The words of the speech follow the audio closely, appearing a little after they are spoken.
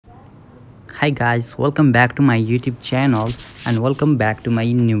Hi guys, welcome back to my YouTube channel and welcome back to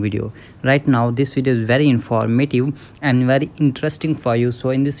my new video. Right now this video is very informative and very interesting for you.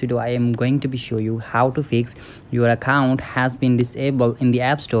 So in this video I am going to be show you how to fix your account has been disabled in the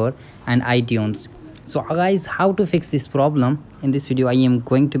App Store and iTunes. So guys, how to fix this problem in this video I am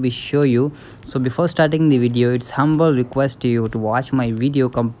going to be show you. So before starting the video, it's humble request to you to watch my video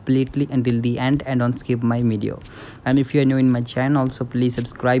completely until the end and don't skip my video. And if you are new in my channel, so please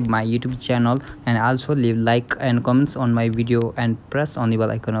subscribe my YouTube channel and also leave like and comments on my video and press on the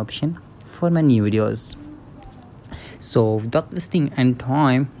bell icon option for my new videos. So without wasting any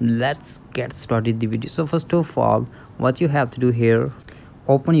time, let's get started the video. So first of all, what you have to do here,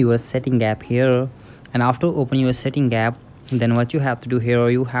 open your setting app here, and after opening your setting app, then what you have to do here,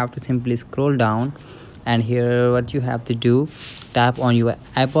 you have to simply scroll down, and here what you have to do, tap on your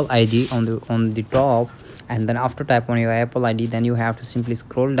Apple ID on the top, and then after tap on your Apple ID, then you have to simply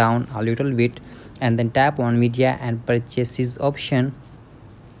scroll down a little bit and then tap on media and purchases option.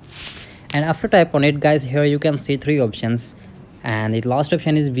 And after tap on it guys, here you can see three options, and the last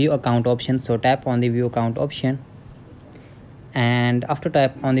option is view account option. So tap on the view account option, and after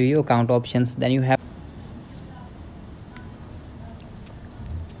tap on the view account options, then you have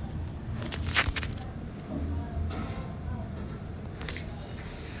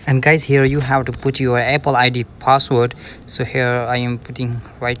and guys, here you have to put your Apple ID password. So here I am putting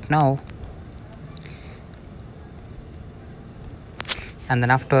right now, and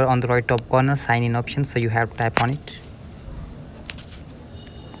then after on the right top corner sign in option, so you have to tap on it.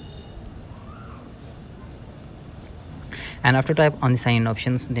 And after tap on the sign in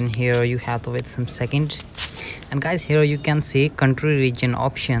options, then here you have to wait some second. And guys, here you can see country region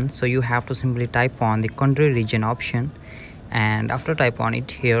option, so you have to simply type on the country region option, and after type on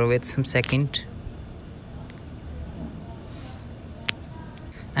it, here wait some second.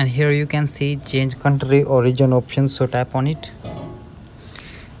 And here you can see change country or region option, so tap on it,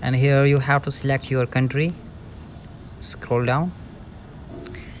 and here you have to select your country. Scroll down,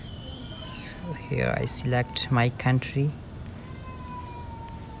 so here I select my country,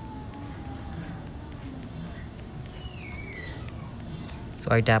 so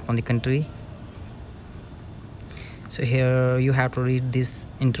I tap on the country. So here you have to read these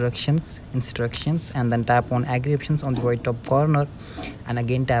instructions and then tap on agree options on the right top corner, and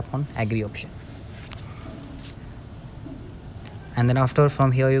again tap on agree option. And then after,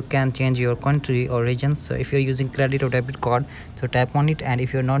 from here you can change your country or region. So if you're using credit or debit card, so tap on it, and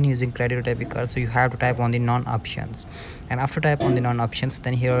if you're not using credit or debit card, so you have to tap on the non options. And after tap on the non options,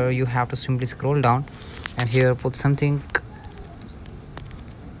 then here you have to simply scroll down, and here put something,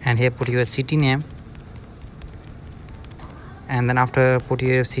 and here put your city name, and then after put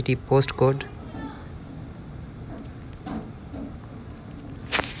your city postcode,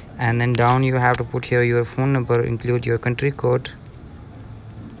 and then down you have to put here your phone number, include your country code,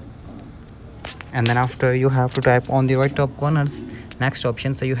 and then after you have to type on the right top corners next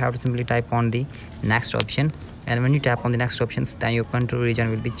option, so you have to simply type on the next option, and when you tap on the next options, then your country region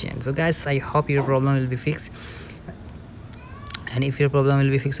will be changed. So guys, I hope your problem will be fixed, and if your problem will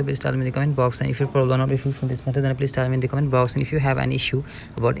be fixed, so please tell me in the comment box. And if your problem not be fixed in this method, then please tell me in the comment box. And if you have an issue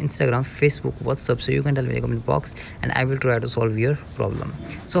about Instagram, Facebook, WhatsApp, so you can tell me in the comment box, and I will try to solve your problem.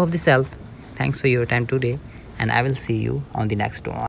 So hope this help. Thanks for your time today, and I will see you on the next one.